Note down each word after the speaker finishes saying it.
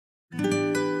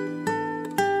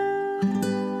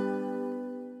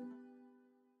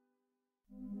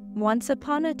Once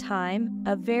upon a time,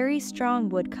 a very strong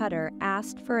woodcutter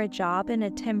asked for a job in a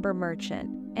timber merchant,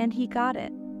 and he got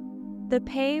it. The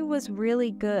pay was really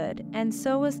good, and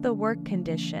so was the work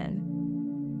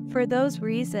condition. For those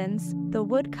reasons, the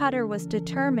woodcutter was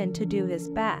determined to do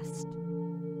his best.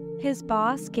 His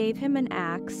boss gave him an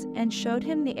axe and showed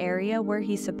him the area where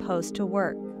he's supposed to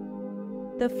work.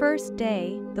 The first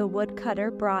day, the woodcutter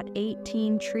brought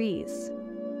 18 trees.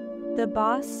 The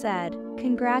boss said,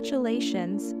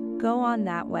 "Congratulations, go on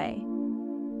that way."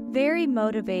 Very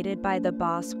motivated by the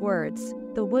boss' words,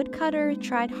 the woodcutter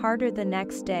tried harder the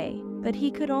next day, but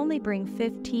he could only bring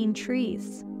 15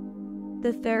 trees.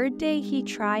 The third day he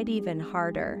tried even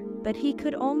harder, but he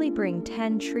could only bring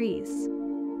 10 trees.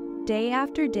 Day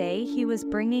after day he was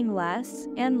bringing less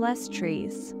and less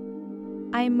trees.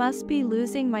 "I must be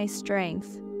losing my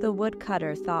strength," the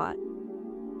woodcutter thought.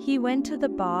 He went to the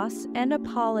boss and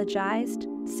apologized,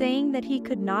 saying that he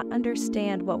could not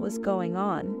understand what was going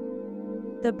on.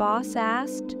 The boss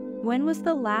asked, "When was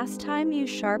the last time you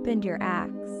sharpened your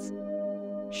axe?"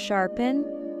 "Sharpen?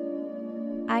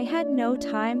 I had no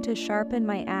time to sharpen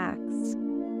my axe.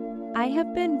 I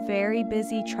have been very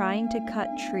busy trying to cut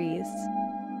trees."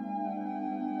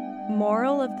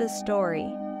 Moral of the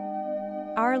story: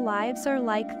 our lives are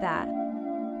like that.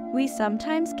 We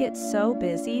sometimes get so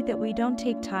busy that we don't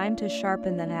take time to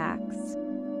sharpen the axe.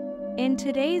 In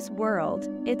today's world,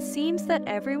 it seems that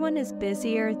everyone is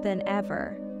busier than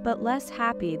ever, but less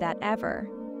happy than ever.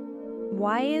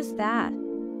 Why is that?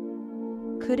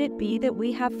 Could it be that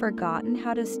we have forgotten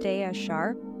how to stay as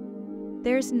sharp?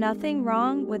 There's nothing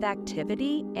wrong with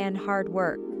activity and hard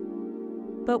work.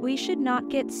 But we should not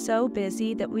get so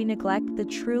busy that we neglect the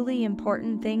truly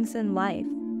important things in life,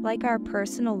 like our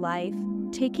personal life,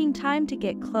 taking time to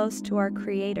get close to our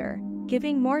Creator,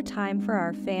 giving more time for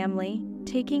our family,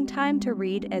 taking time to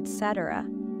read, etc.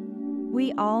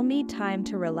 We all need time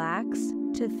to relax,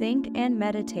 to think and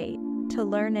meditate, to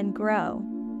learn and grow.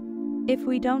 If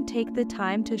we don't take the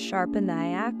time to sharpen the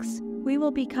axe, we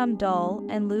will become dull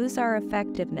and lose our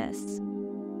effectiveness.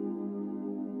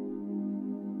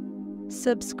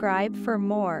 Subscribe for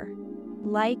more.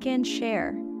 Like and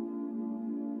share.